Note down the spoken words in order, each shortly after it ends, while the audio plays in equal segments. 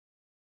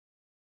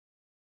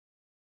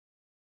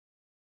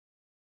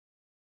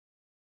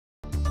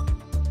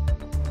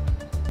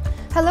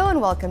Hello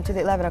and welcome to the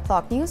 11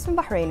 o'clock news from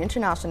Bahrain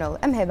International.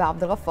 I'm Heba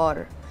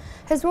Abdul-Ghaffar.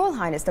 His Royal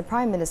Highness the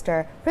Prime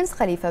Minister, Prince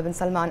Khalifa bin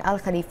Salman Al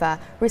Khalifa,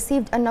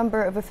 received a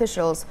number of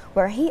officials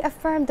where he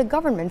affirmed the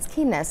government's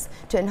keenness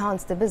to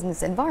enhance the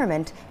business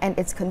environment and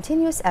its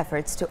continuous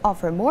efforts to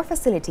offer more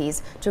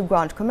facilities to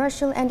grant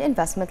commercial and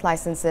investment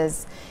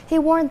licenses. He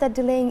warned that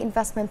delaying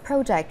investment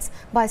projects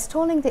by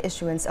stalling the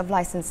issuance of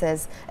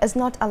licenses is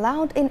not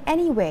allowed in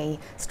any way,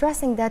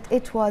 stressing that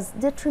it was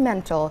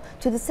detrimental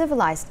to the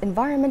civilized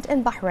environment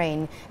in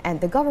Bahrain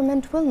and the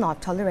government will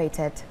not tolerate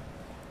it.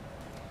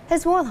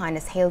 His Royal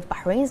Highness hailed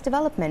Bahrain's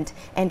development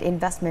and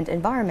investment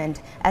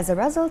environment as a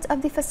result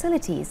of the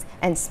facilities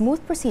and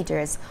smooth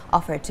procedures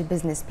offered to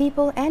business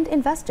people and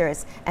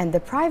investors and the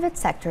private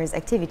sector's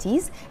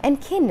activities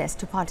and keenness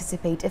to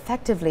participate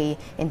effectively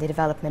in the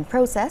development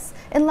process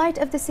in light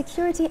of the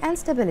security and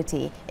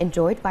stability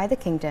enjoyed by the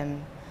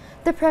kingdom.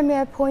 The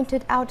Premier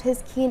pointed out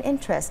his keen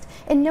interest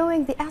in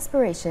knowing the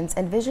aspirations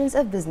and visions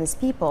of business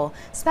people,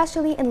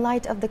 especially in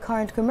light of the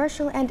current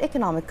commercial and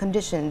economic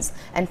conditions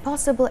and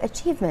possible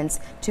achievements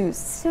to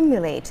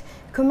stimulate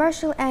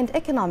commercial and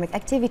economic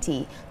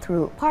activity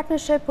through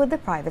partnership with the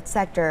private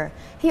sector.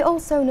 He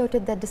also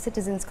noted that the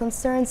citizens'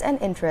 concerns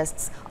and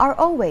interests are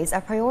always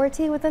a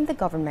priority within the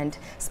government,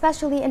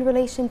 especially in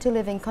relation to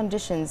living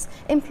conditions,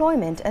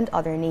 employment and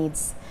other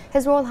needs.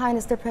 His Royal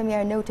Highness the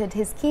Premier noted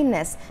his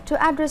keenness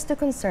to address the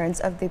concerns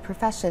of the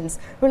professions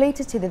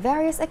related to the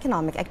various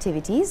economic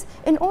activities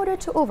in order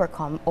to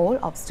overcome all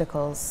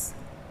obstacles.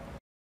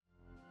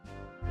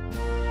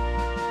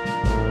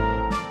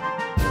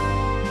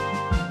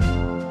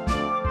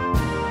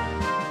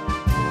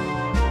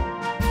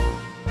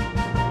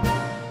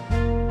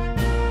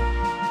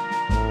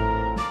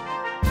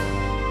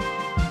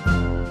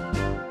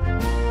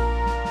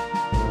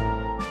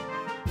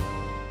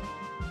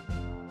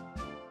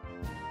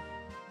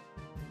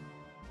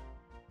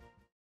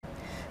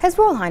 His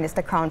Royal Highness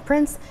the Crown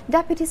Prince,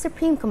 Deputy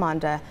Supreme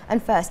Commander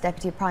and First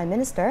Deputy Prime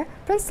Minister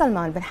Prince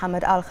Salman bin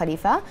Hamad Al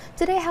Khalifa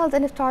today held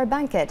an iftar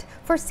banquet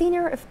for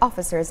senior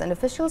officers and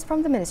officials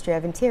from the Ministry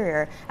of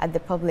Interior at the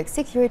Public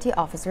Security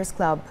Officers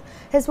Club.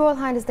 His Royal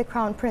Highness the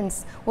Crown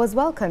Prince was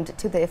welcomed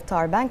to the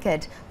iftar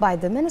banquet by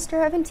the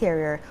Minister of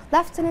Interior,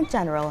 Lieutenant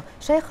General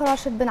Sheikh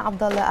Rashid bin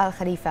Abdullah Al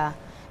Khalifa.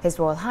 His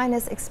Royal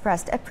Highness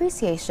expressed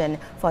appreciation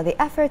for the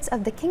efforts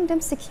of the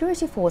Kingdom's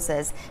security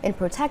forces in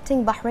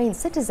protecting Bahrain's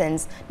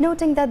citizens,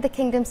 noting that the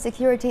Kingdom's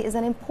security is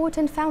an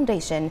important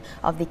foundation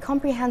of the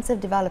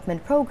comprehensive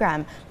development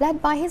program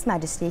led by His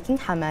Majesty King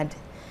Hamad.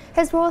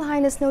 His Royal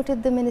Highness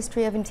noted the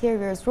Ministry of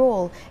Interior's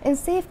role in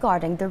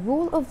safeguarding the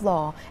rule of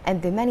law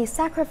and the many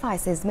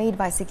sacrifices made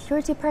by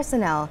security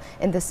personnel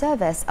in the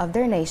service of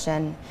their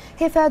nation.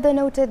 He further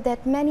noted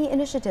that many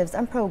initiatives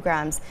and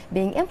programs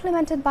being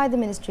implemented by the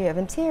Ministry of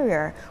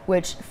Interior,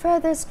 which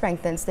further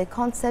strengthens the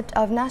concept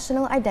of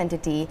national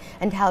identity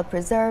and help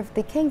preserve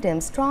the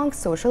kingdom's strong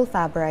social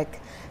fabric.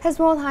 His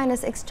Royal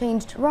Highness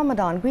exchanged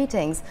Ramadan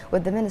greetings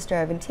with the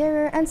Minister of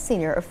Interior and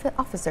senior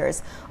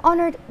officers,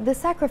 honored the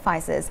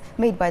sacrifices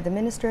made by the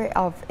Ministry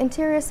of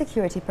Interior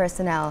security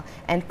personnel,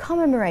 and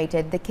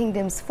commemorated the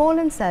kingdom's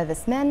fallen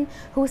servicemen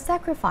who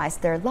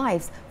sacrificed their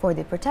lives for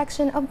the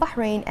protection of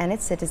Bahrain and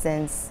its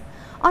citizens.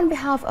 On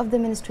behalf of the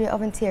Ministry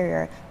of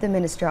Interior, the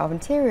Minister of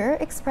Interior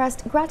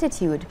expressed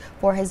gratitude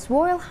for His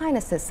Royal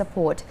Highness's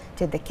support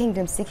to the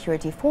Kingdom's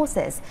security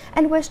forces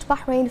and wished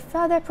Bahrain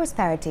further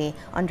prosperity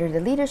under the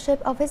leadership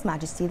of His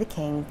Majesty the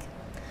King.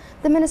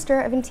 The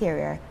Minister of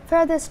Interior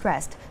further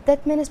stressed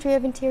that Ministry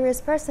of Interior's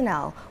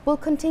personnel will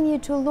continue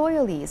to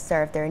loyally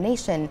serve their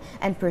nation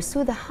and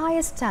pursue the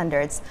highest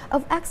standards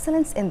of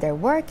excellence in their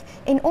work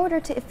in order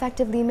to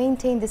effectively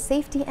maintain the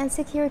safety and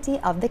security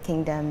of the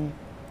Kingdom.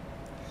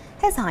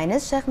 His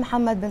Highness Sheikh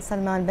Mohammed bin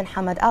Salman bin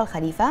Hamad Al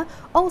Khalifa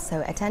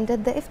also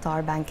attended the iftar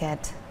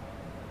banquet.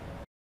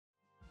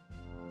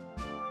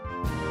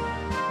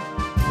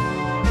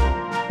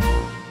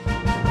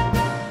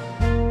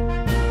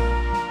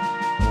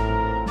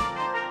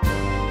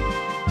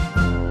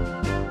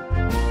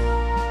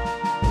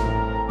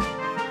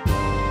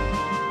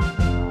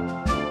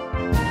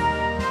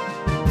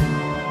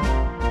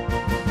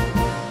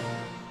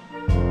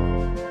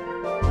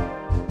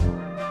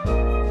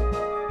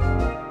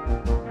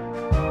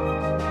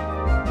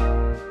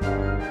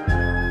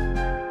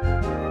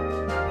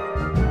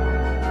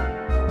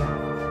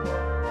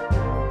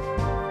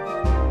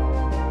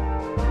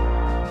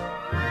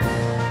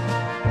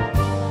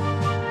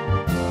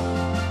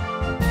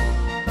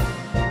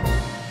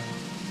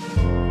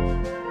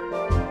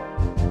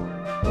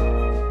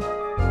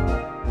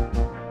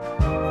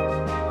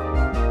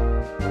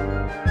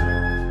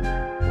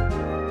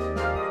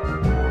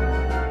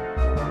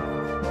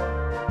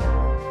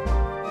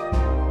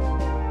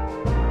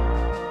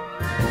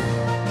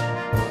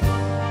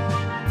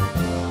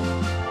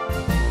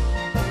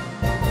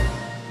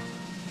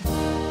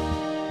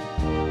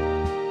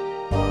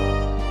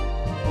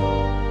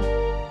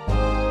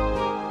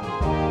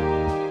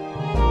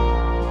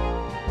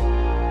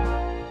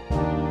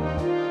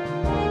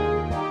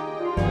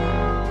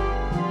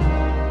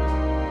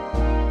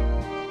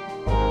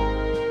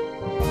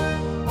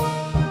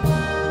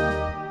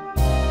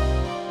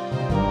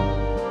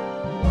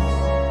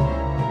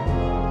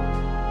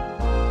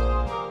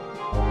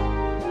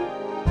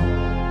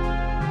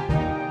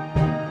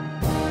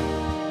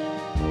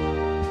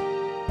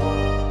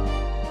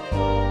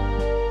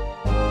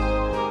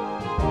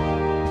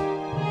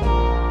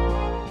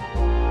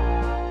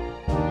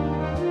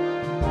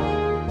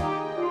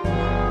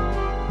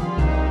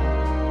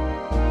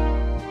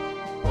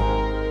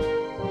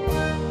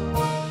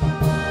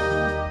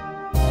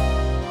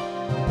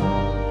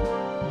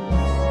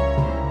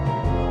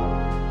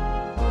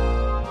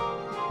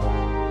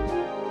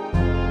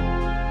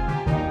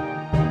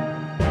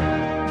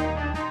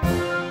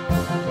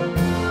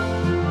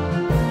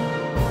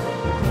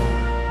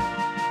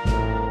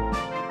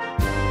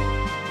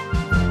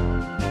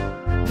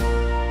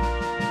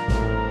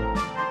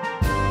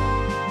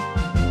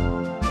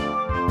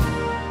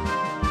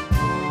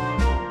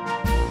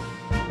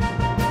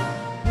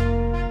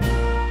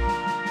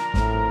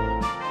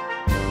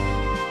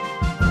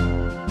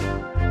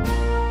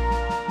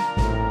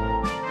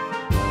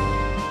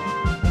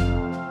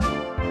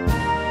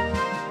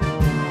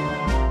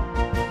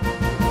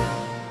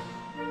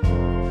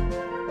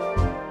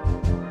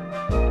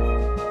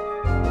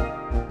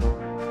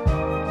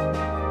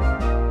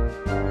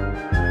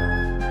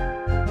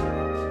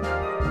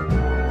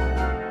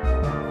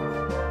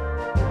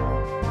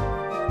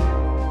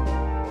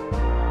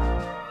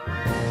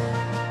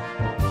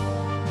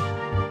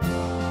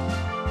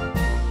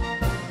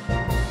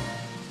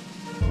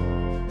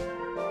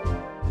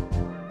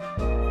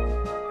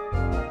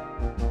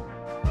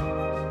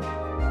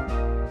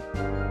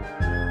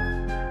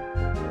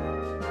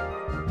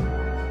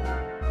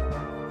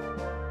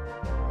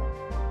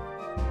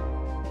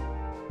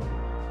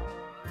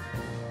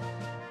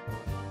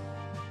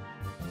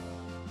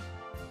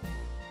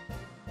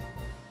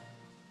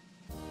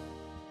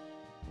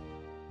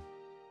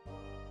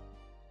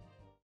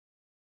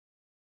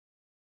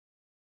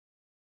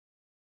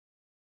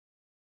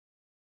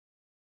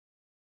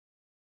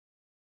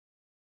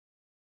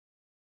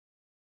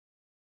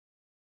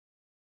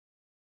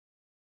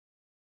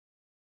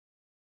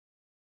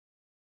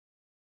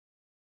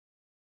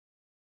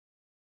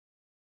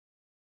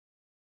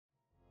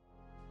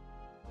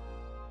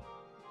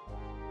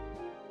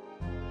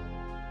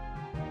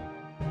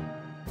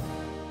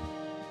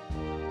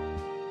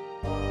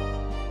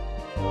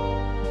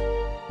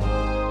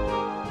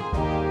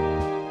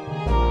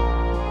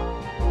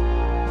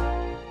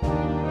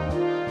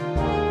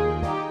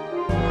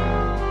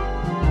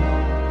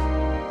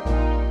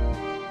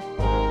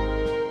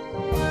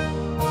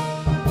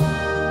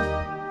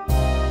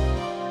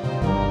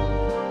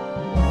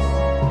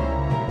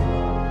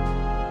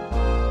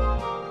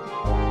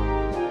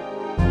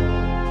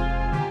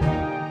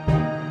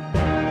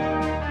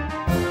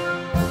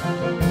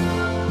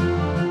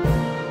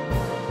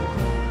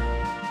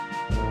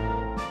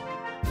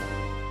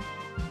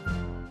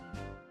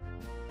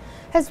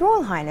 His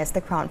Royal Highness the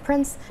Crown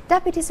Prince,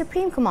 Deputy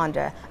Supreme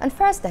Commander and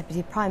First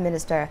Deputy Prime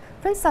Minister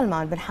Prince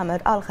Salman bin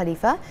Hamad Al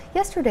Khalifa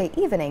yesterday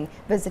evening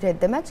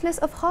visited the Majlis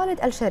of Khalid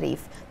Al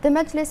Sharif, the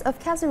Majlis of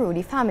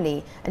Kazaroudi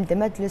family and the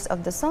Majlis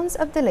of the sons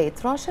of the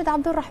late Rashid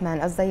Abdul Rahman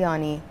Al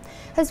Zayani.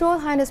 His Royal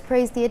Highness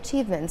praised the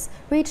achievements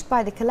reached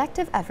by the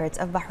collective efforts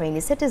of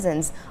Bahraini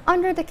citizens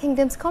under the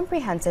kingdom's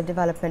comprehensive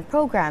development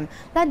program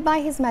led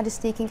by His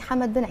Majesty King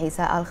Hamad bin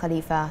Isa Al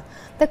Khalifa.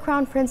 The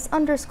Crown Prince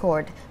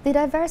underscored the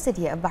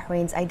diversity of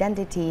Bahrain's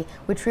identity,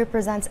 which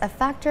represents a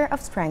factor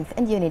of strength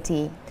and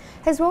unity.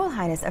 His Royal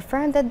Highness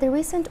affirmed that the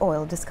recent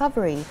oil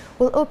discovery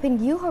will open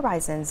new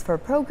horizons for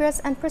progress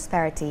and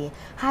prosperity,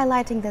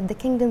 highlighting that the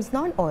kingdom's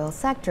non-oil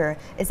sector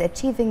is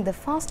achieving the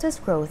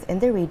fastest growth in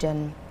the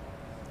region.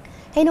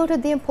 He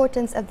noted the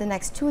importance of the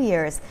next 2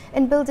 years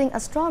in building a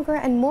stronger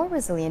and more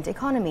resilient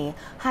economy,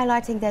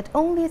 highlighting that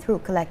only through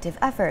collective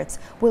efforts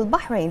will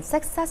Bahrain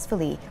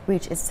successfully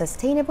reach its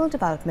sustainable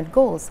development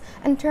goals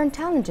and turn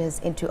challenges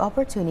into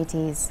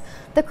opportunities.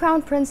 The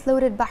Crown Prince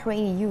lauded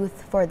Bahraini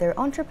youth for their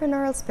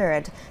entrepreneurial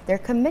spirit, their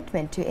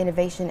commitment to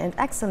innovation and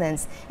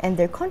excellence, and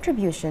their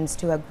contributions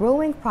to a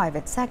growing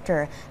private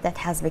sector that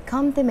has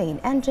become the main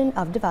engine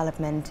of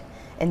development.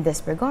 In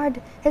this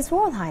regard, His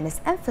Royal Highness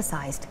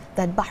emphasized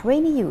that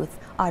Bahraini youth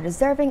are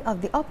deserving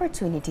of the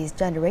opportunities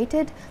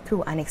generated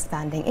through an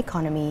expanding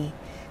economy.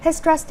 He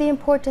stressed the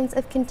importance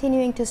of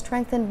continuing to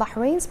strengthen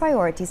Bahrain's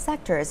priority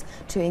sectors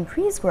to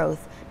increase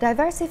growth,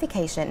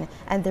 diversification,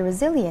 and the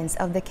resilience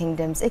of the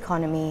kingdom's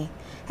economy.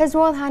 His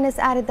Royal Highness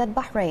added that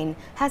Bahrain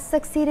has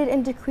succeeded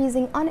in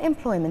decreasing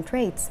unemployment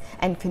rates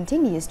and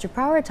continues to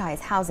prioritize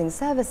housing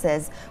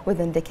services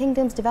within the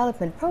kingdom's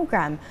development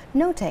program,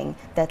 noting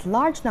that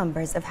large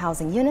numbers of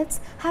housing units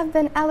have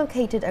been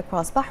allocated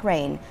across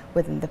Bahrain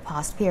within the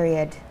past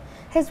period.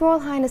 His Royal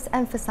Highness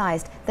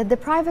emphasized that the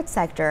private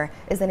sector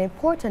is an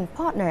important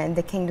partner in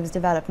the kingdom's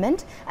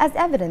development, as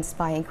evidenced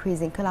by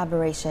increasing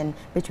collaboration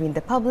between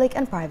the public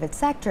and private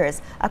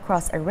sectors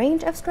across a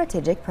range of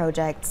strategic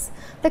projects.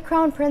 The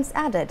Crown Prince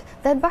added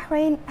that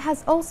Bahrain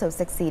has also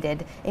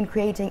succeeded in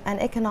creating an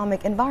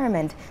economic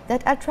environment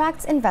that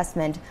attracts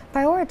investment,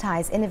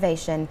 prioritizes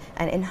innovation,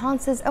 and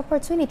enhances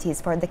opportunities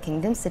for the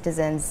kingdom's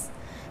citizens.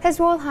 His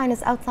Royal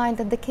Highness outlined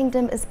that the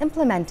kingdom is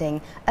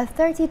implementing a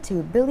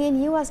 $32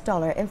 billion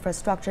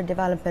infrastructure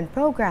development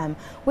program,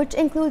 which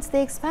includes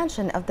the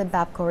expansion of the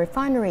Babco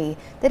refinery,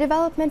 the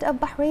development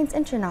of Bahrain's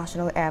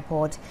international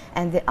airport,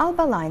 and the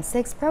Alba Line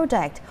 6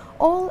 project,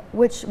 all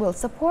which will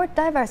support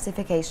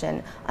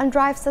diversification and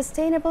drive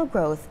sustainable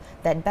growth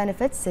that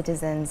benefits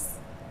citizens.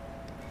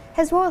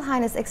 His Royal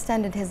Highness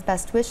extended his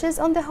best wishes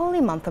on the holy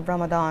month of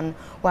Ramadan,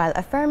 while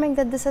affirming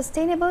that the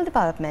sustainable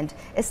development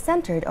is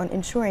centered on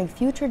ensuring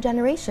future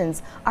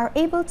generations are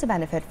able to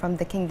benefit from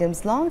the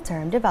kingdom's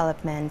long-term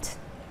development.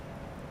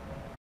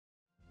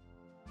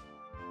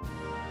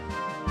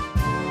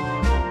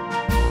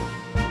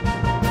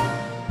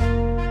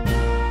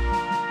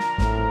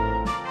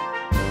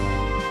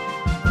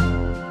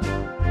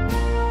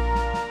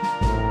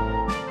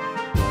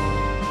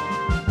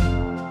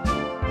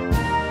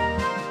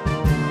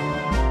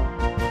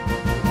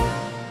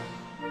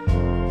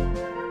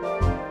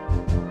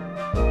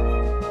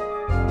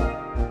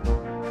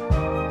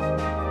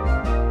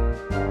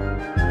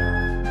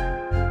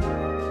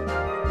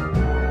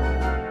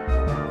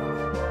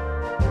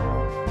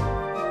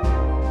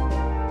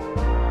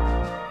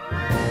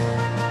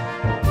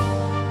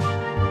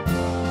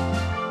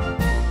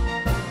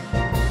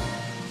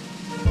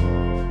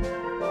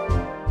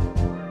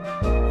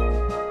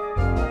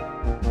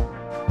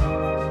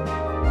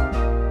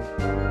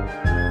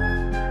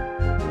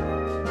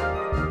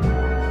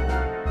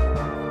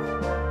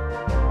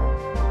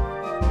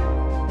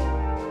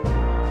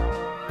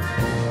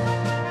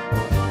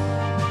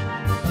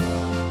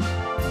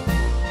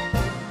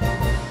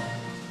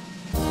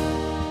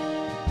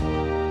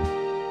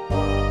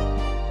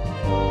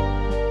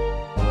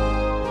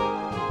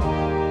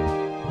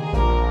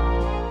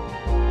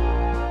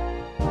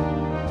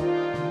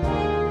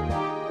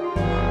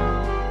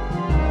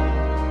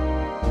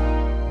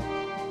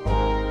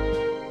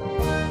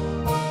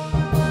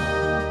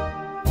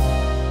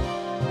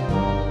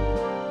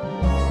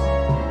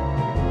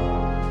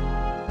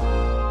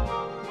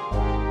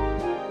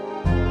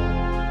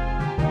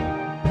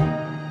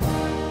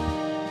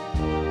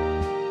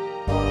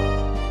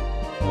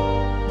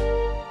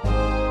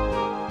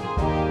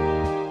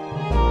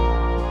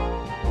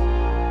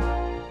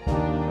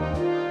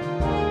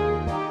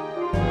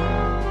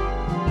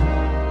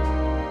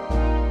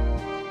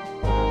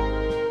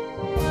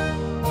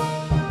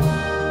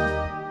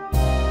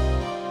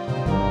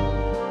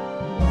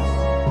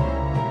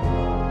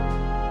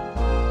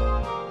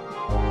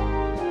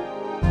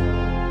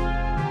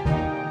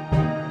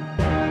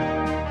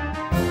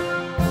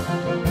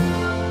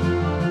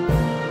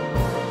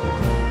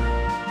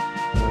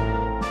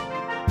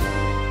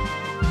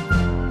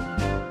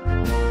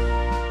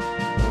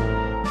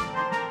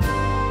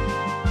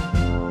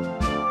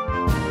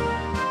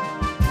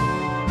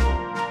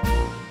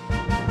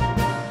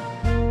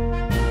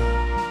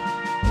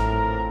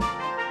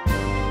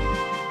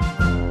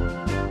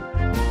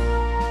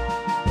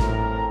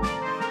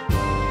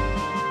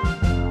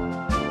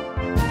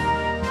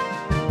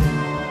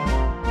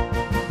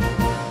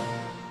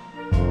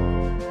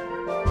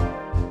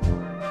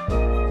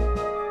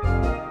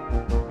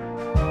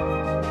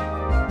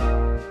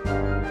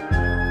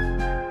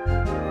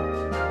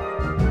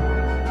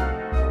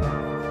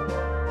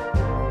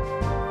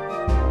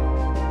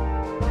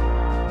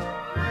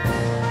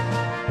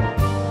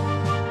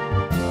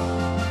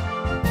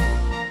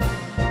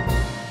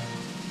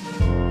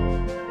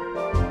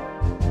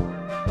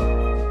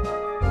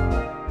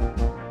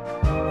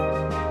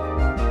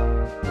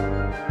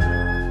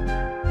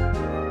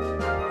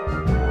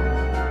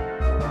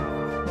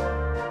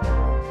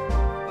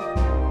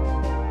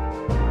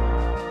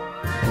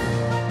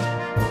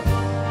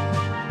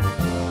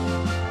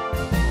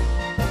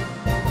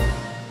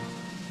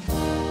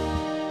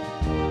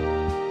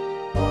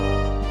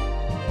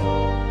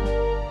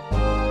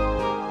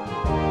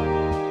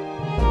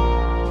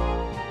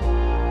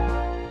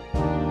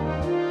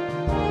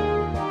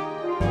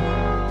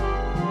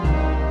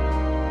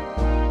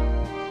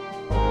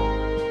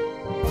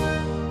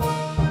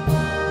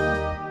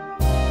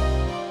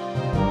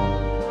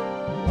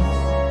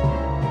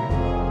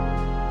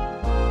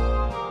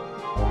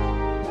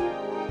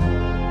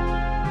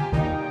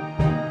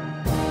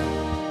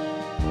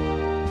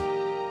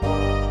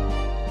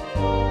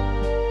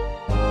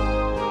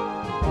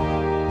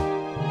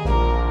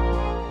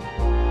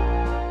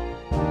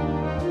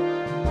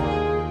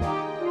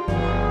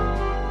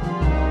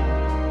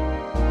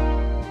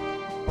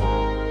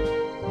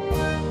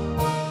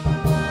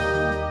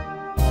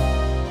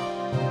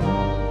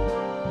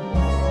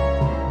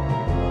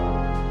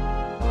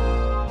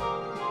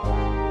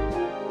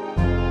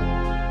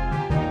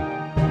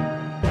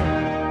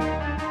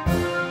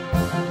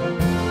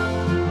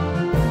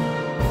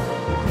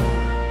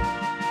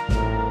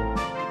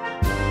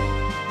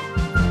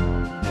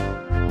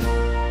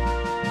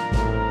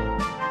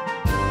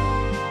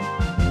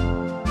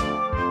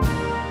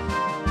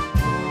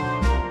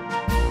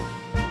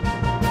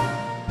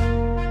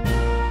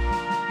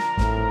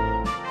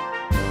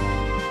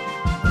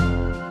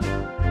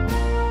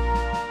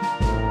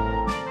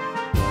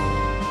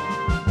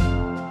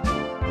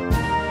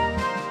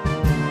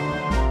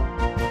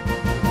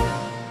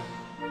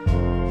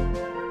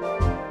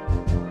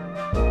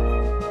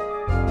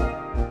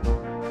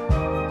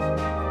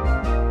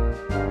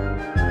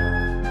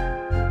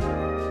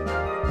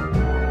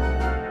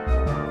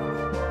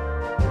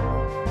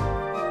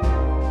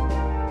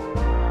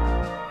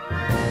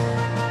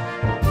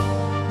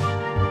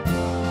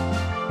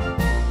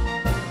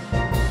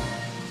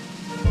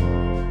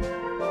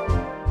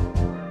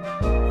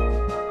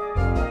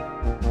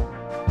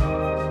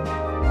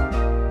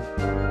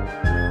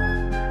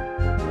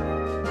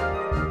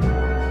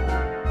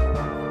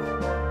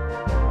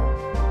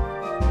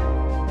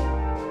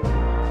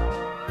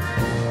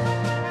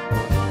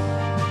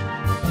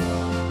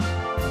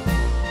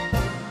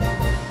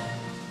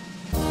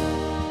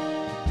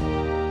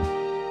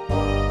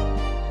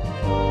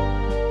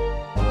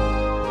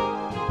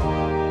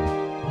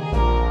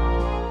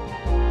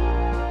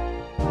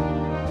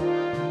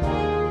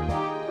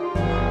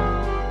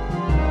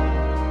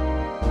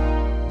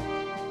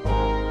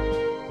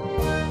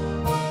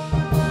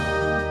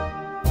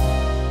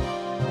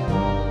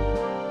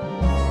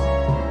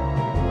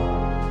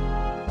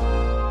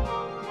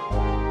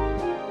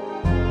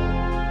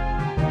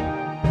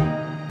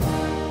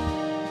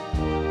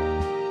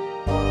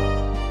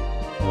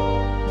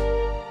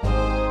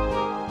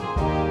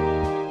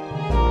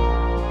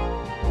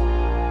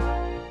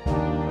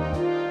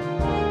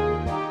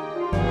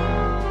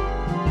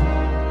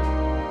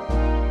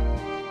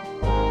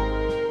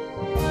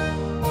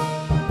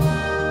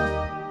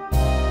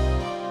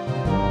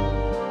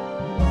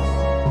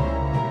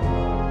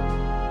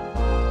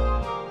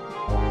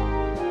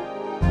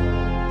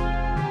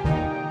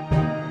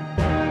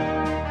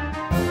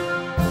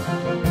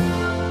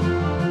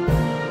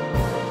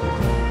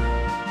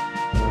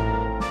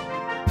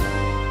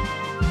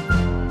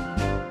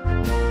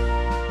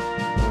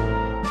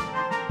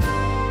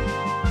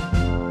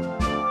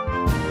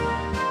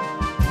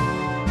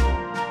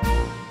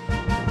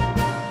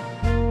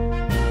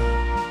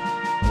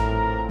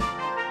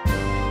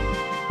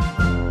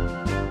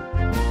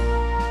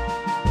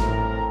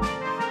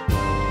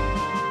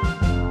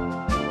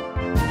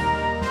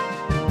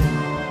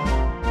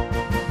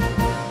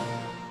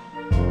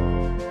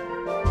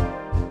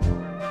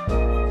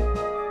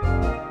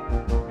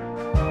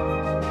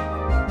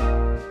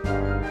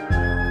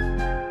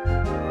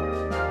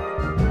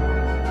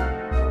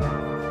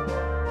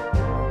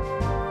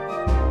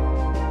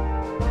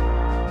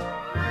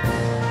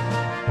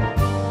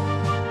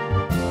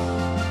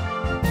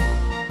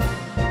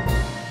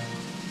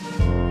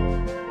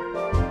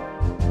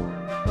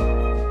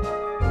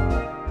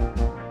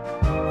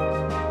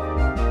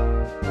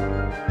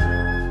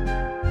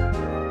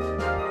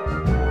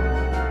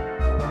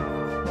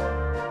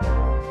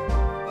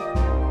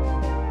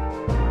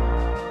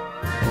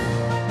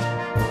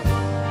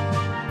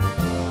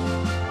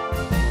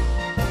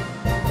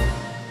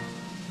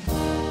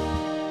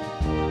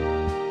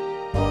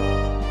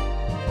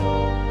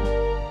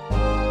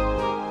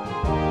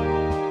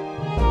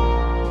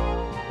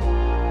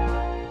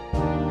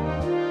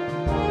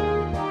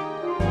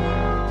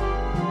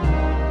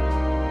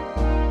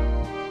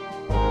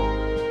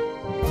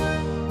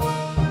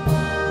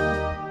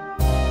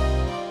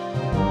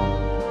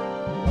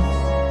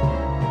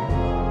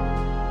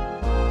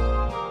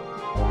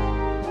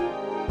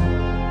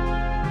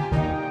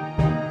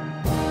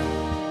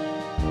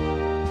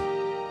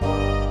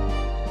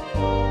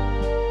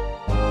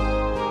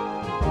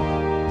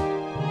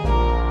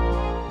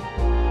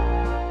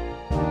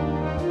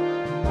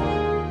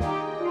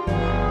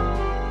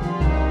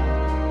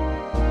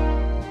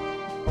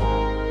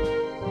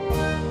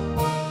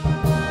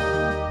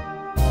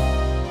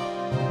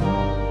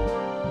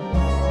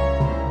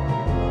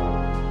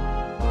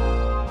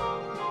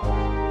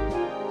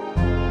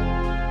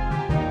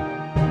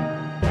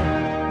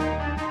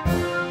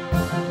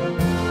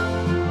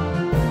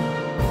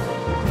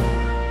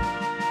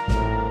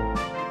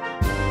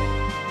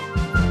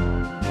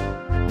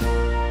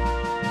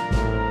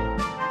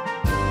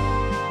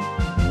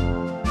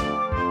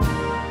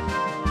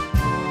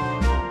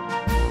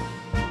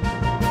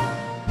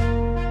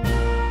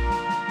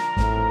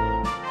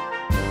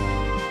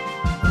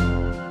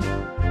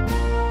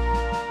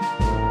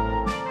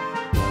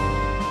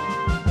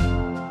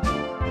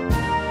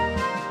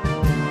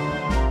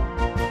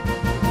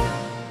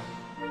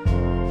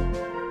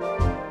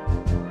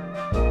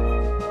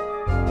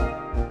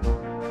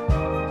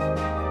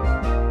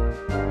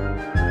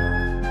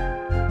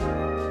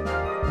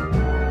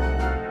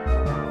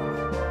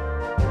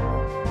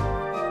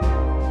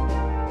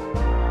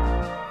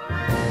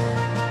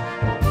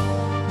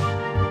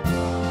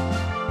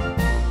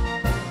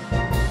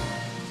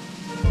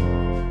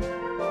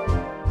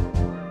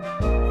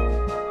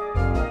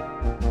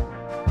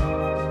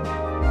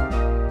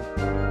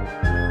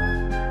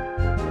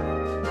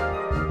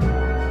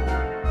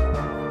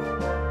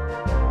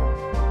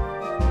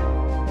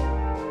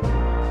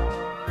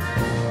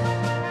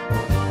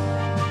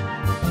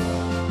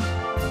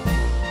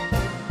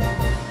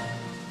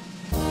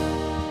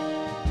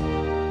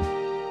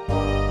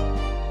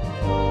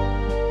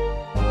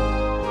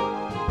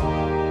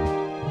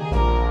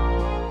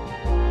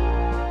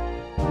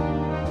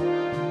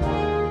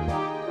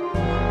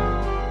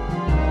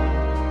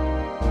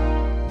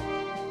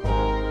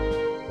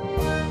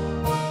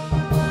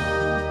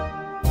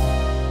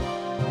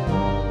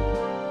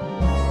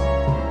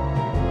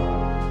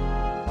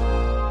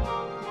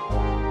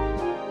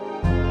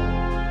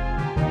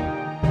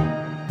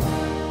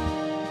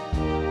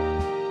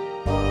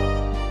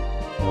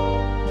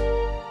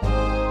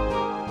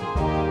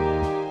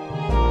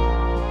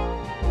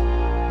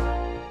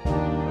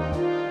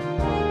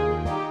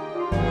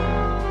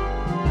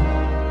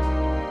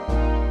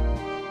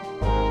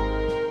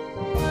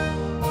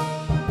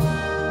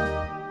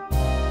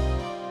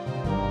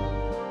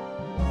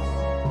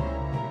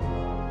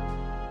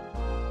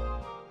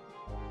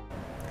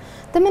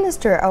 The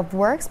Minister of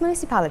Works,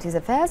 Municipalities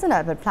Affairs and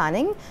Urban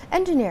Planning,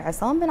 Engineer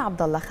Assam bin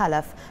Abdullah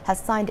Khalaf, has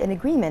signed an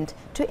agreement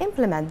to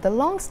implement the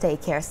long-stay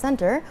care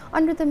center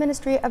under the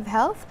Ministry of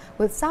Health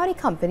with Saudi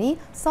company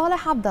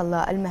Saleh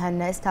Abdullah Al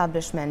Mahanna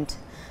establishment.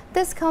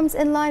 This comes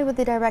in line with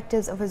the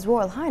directives of His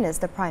Royal Highness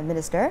the Prime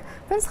Minister,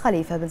 Prince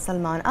Khalifa bin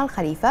Salman Al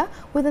Khalifa,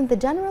 within the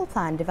general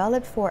plan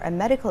developed for a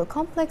medical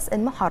complex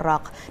in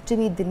Muharraq to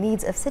meet the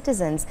needs of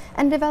citizens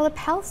and develop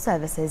health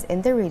services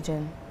in the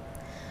region.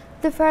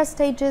 The first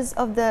stages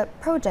of the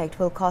project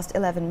will cost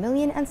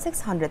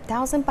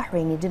 11,600,000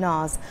 Bahraini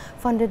dinars,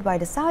 funded by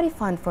the Saudi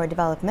Fund for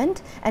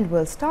Development, and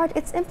will start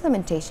its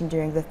implementation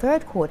during the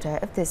third quarter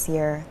of this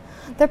year.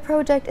 The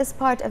project is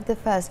part of the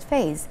first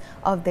phase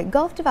of the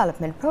Gulf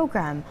Development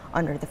Program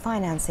under the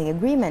financing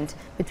agreement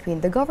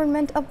between the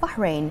government of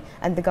Bahrain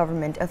and the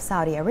government of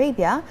Saudi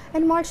Arabia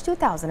in March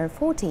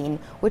 2014,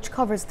 which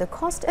covers the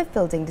cost of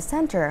building the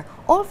center,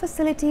 all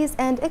facilities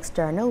and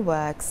external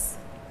works.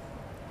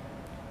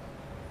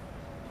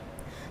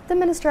 The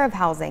Minister of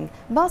Housing,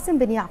 Basim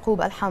bin Yaqub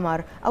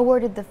Al-Hamar,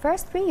 awarded the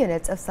first 3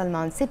 units of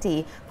Salman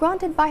City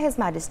granted by His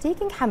Majesty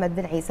King Hamad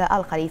bin Isa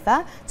Al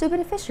Khalifa to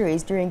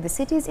beneficiaries during the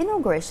city's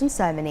inauguration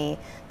ceremony.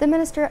 The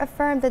minister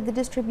affirmed that the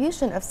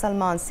distribution of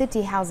Salman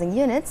City housing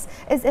units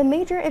is a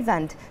major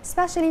event,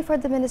 especially for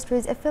the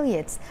ministry's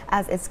affiliates,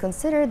 as it's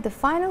considered the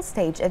final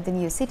stage of the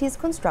new city's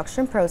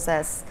construction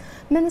process.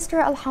 Minister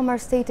Al-Hamar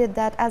stated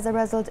that as a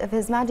result of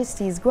His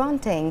Majesty's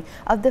granting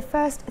of the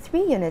first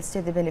 3 units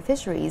to the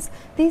beneficiaries,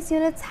 these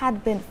units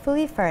had been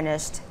fully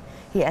furnished.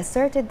 He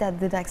asserted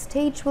that the next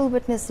stage will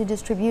witness the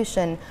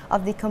distribution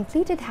of the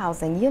completed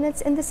housing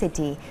units in the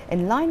city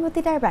in line with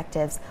the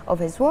directives of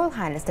His Royal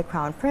Highness the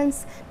Crown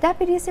Prince,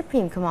 Deputy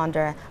Supreme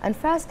Commander and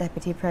First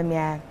Deputy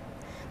Premier.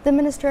 The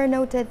minister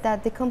noted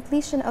that the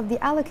completion of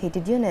the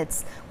allocated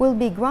units will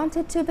be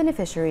granted to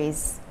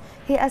beneficiaries.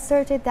 He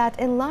asserted that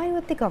in line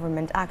with the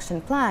government action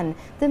plan,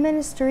 the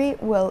ministry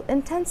will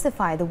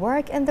intensify the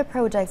work in the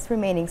project's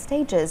remaining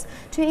stages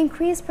to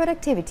increase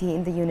productivity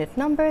in the unit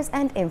numbers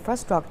and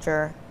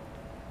infrastructure.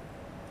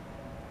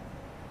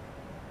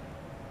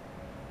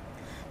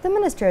 The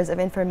Ministers of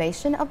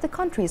Information of the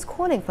countries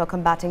calling for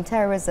combating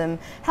terrorism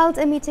held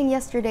a meeting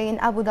yesterday in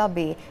Abu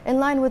Dhabi in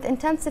line with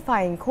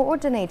intensifying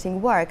coordinating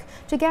work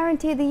to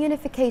guarantee the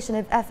unification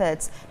of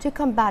efforts to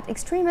combat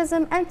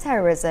extremism and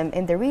terrorism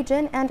in the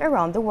region and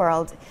around the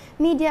world.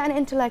 Media and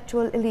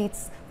intellectual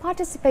elites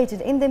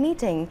participated in the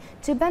meeting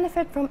to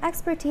benefit from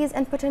expertise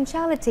and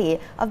potentiality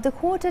of the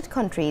quoted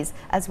countries,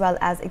 as well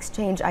as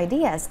exchange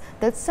ideas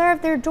that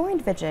serve their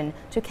joint vision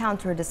to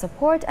counter the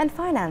support and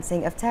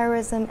financing of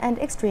terrorism and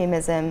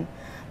extremism.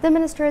 The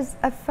ministers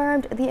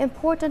affirmed the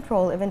important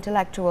role of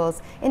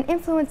intellectuals in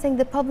influencing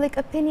the public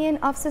opinion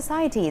of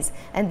societies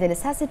and the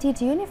necessity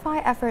to unify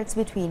efforts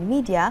between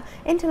media,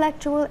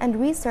 intellectual and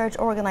research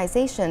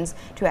organizations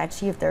to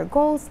achieve their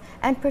goals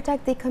and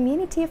protect the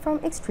community from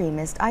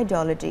extremist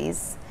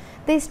ideologies.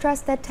 They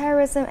stressed that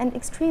terrorism and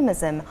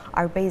extremism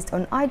are based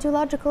on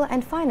ideological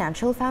and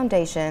financial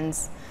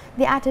foundations.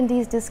 The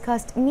attendees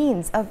discussed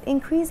means of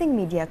increasing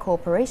media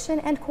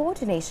cooperation and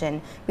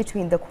coordination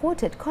between the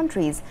quoted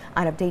countries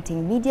and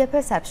updating media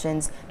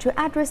perceptions to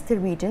address the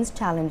region's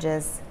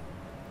challenges.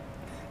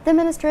 The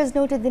ministers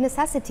noted the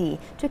necessity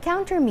to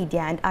counter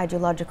media and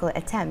ideological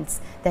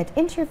attempts that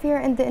interfere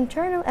in the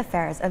internal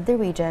affairs of the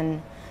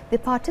region. The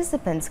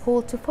participants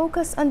called to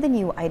focus on the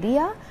new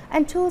idea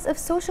and tools of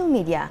social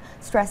media,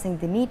 stressing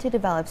the need to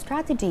develop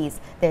strategies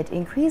that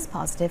increase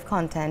positive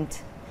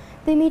content.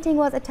 The meeting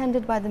was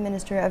attended by the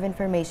Minister of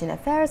Information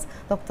Affairs,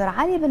 Dr.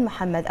 Ali bin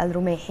Mohammed Al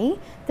Rumaihi,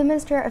 the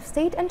Minister of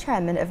State and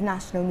Chairman of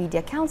National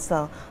Media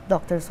Council,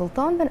 Dr.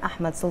 Sultan bin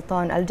Ahmed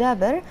Sultan Al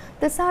Jaber,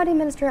 the Saudi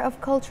Minister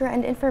of Culture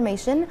and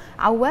Information,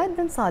 Awad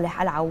bin Saleh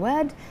Al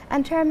Awad,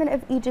 and Chairman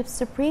of Egypt's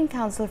Supreme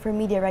Council for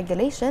Media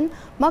Regulation,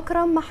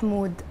 Makram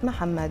Mahmoud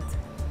Mohammed.